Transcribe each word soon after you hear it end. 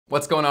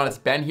What's going on? It's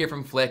Ben here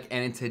from Flick,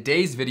 and in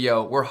today's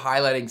video, we're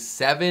highlighting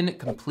 7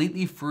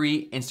 completely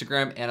free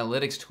Instagram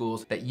analytics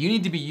tools that you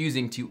need to be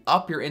using to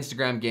up your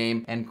Instagram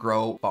game and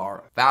grow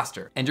far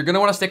faster. And you're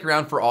gonna wanna stick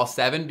around for all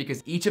 7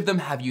 because each of them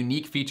have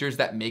unique features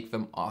that make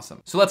them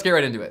awesome. So let's get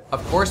right into it.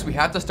 Of course, we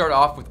have to start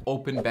off with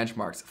Open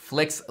Benchmarks,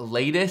 Flick's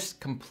latest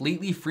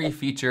completely free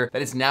feature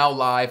that is now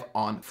live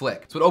on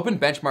Flick. So what Open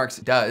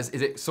Benchmarks does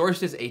is it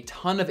sources a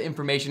ton of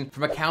information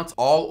from accounts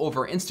all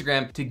over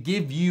Instagram to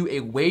give you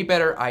a way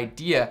better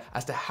idea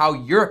as to how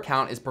your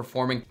account is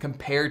performing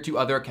compared to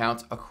other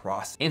accounts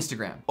across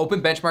Instagram.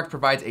 Open Benchmarks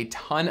provides a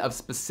ton of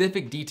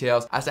specific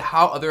details as to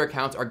how other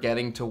accounts are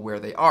getting to where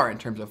they are in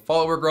terms of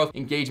follower growth,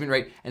 engagement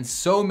rate, and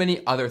so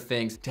many other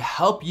things to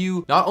help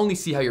you not only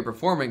see how you're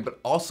performing, but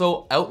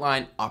also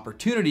outline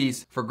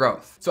opportunities for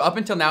growth. So up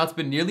until now, it's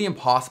been nearly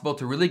impossible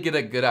to really get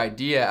a good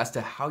idea as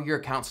to how your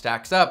account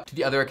stacks up to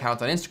the other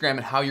accounts on Instagram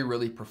and how you're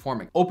really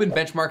performing. Open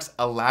Benchmarks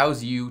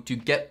allows you to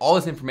get all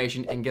this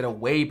information and get a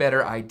way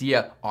better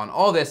idea on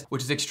all this,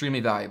 which is extremely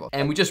valuable.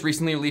 And we just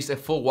recently released a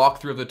full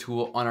walkthrough of the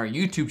tool on our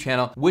YouTube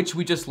channel, which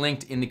we just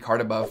linked in the card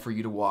above for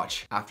you to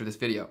watch after this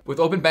video. With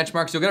Open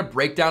Benchmarks, you'll get a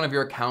breakdown of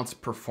your account's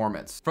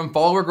performance, from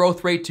follower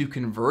growth rate to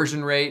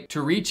conversion rate,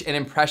 to reach and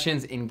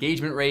impressions,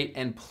 engagement rate,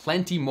 and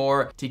plenty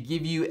more to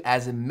give you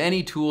as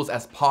many tools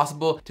as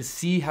possible to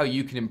see how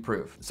you can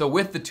improve. So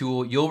with the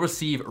tool, you'll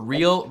receive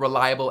real,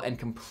 reliable, and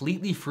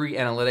completely free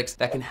analytics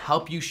that can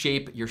help you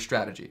shape your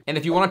strategy. And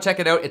if you wanna check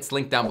it out, it's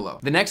linked down below.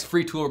 The next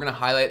free tool we're gonna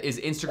highlight is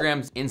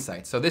Instagram's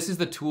Insights. So this is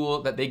the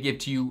tool that they give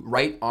to you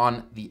right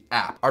on the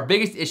app. Our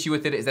biggest issue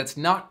with it is that it's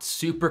not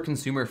super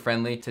consumer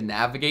friendly to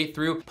navigate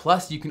through.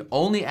 Plus, you can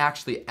only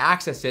actually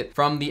access it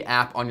from the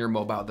app on your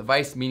mobile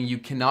device, meaning you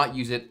cannot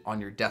use it on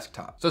your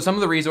desktop. So some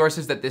of the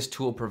resources that this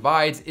tool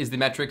provides is the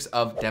metrics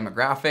of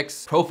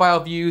demographics,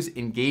 profile views,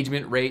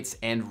 engagement rates,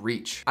 and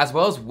reach, as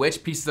well as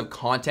which pieces of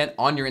content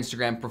on your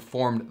Instagram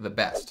performed the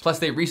best. Plus,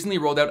 they recently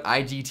rolled out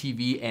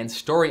IGTV and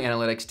story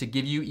analytics to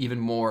give you even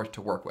more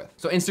to work with.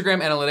 So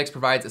Instagram Analytics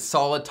provides a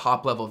solid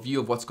top-level view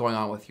of what's going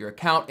on with your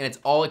account, and it's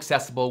all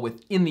accessible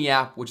within the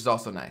app, which is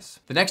also nice.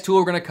 The next tool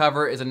we're gonna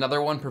cover is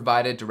another one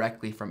provided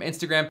directly from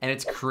Instagram, and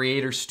it's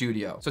Creator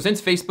Studio. So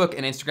since Facebook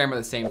and Instagram are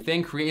the same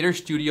thing, Creator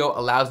Studio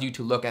allows you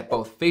to look at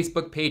both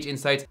Facebook page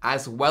insights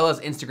as well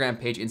as Instagram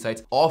page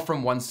insights, all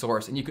from one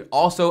source. And you can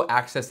also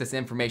access this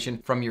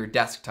information from your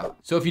desktop.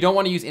 So if you don't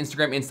wanna use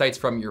Instagram Insights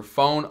from your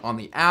phone on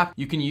the app,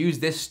 you can use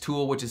this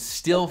tool, which is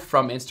still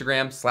from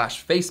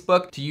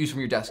Instagram/Facebook, to use from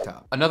your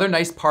desktop. Another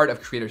nice part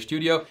of Creator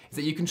Studio is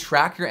that you can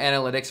track your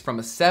analytics from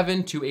a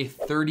 7 to a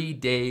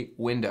 30-day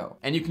window.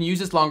 And you can use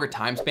this longer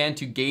time span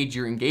to gauge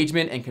your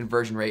engagement and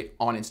conversion rate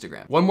on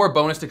Instagram. One more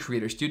bonus to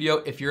Creator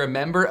Studio: if you're a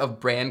member of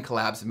Brand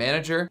Collabs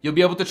Manager, you'll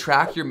be able to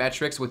track your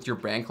metrics with your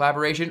brand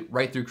collaboration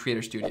right through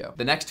Creator Studio.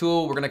 The next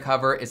tool we're gonna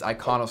cover is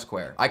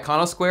Iconosquare.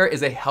 Iconosquare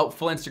is a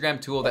helpful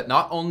Instagram tool that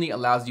not only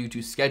allows you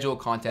to schedule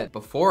content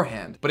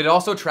beforehand, but it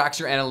also tracks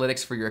your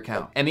analytics for your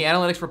account. And the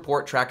analytics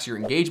report tracks your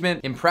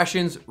engagement,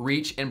 impressions,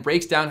 reach, and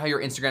breaks down how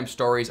your Instagram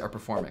stories are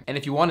performing. And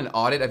if you want an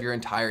audit of your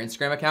entire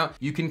Instagram account,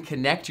 you can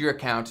connect your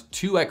account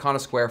to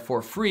Iconosquare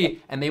for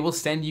free, and they will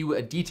send you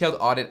a detailed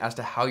audit as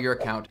to how your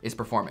account is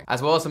performing,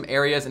 as well as some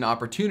areas and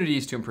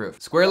opportunities to improve.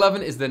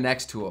 Squarelovin is the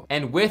next tool.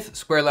 And with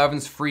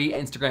Squarelovin's free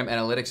Instagram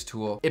analytics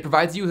tool, it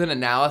provides you with an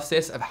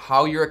analysis of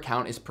how your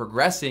account is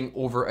progressing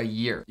over a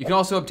year. You can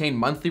also obtain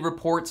monthly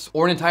reports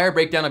or an entire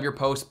breakdown of your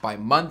posts by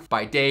month,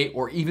 by day,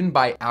 or even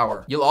by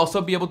hour. You'll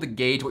also be able to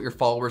gauge what your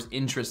followers'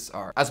 interests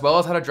are, as well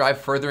as how to drive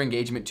further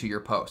engagement to your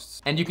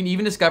posts. And you can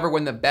even discover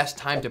when the best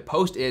time to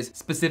post is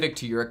specific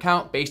to your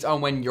account based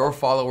on when your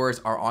followers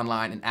are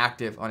online and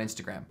active on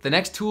Instagram. The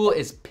next tool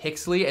is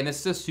Pixlee, and this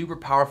is a super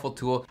powerful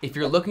tool if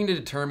you're looking to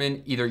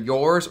determine either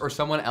yours or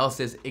someone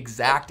else's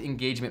exact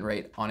engagement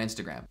rate on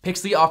Instagram.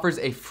 Pixlee offers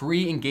a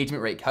free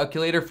engagement rate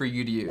calculator for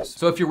you to use.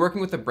 So if you're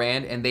working with a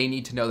brand and they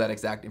need to know that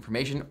exact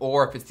information,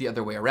 or if it's the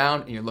other way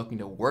around and you're looking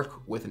to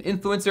work with an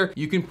influencer,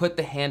 you can put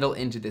the handle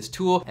into this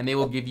tool and they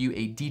will give you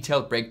a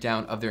detailed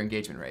breakdown of their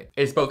engagement rate.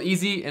 It's both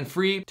easy and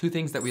free, 2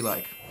 things that we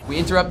like. We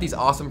interrupt these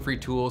awesome free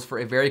tools for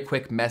a very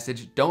quick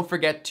message. Don't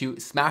forget to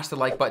smash the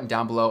like button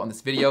down below on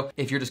this video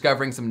if you're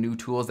discovering some new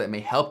tools that may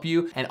help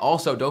you. And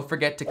also don't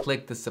forget to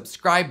click the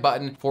subscribe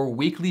button for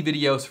weekly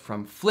videos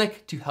from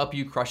Flick to help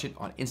you crush it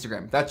on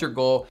Instagram. If that's your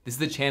goal, this is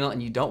the channel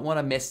and you don't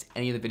wanna miss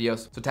any of the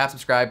videos. So tap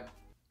subscribe.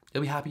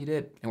 You'll be happy you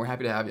did, and we're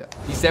happy to have you.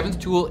 The 7th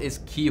tool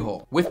is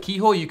Keyhole. With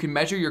Keyhole, you can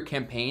measure your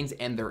campaigns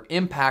and their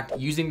impact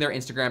using their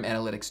Instagram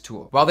analytics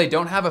tool. While they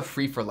don't have a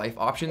free for life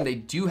option, they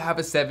do have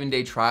a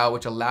 7-day trial,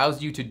 which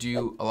allows you to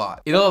do a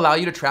lot. It'll allow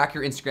you to track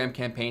your Instagram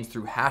campaigns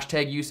through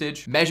hashtag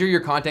usage, measure your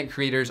content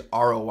creators'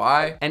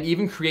 ROI, and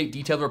even create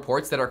detailed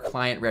reports that are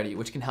client ready,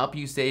 which can help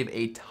you save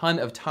a ton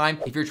of time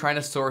if you're trying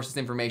to source this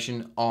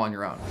information all on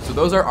your own. So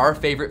those are our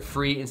favorite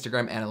free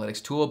Instagram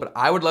analytics tool, but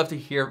I would love to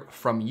hear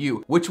from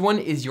you. Which one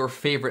is your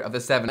favorite favorite of the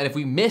 7. And if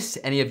we missed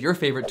any of your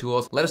favorite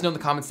tools, let us know in the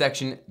comment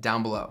section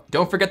down below.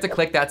 Don't forget to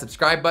click that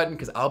subscribe button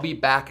because I'll be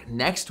back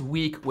next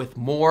week with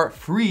more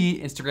free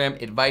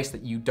Instagram advice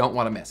that you don't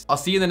want to miss. I'll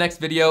see you in the next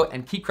video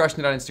and keep crushing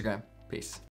it on Instagram. Peace.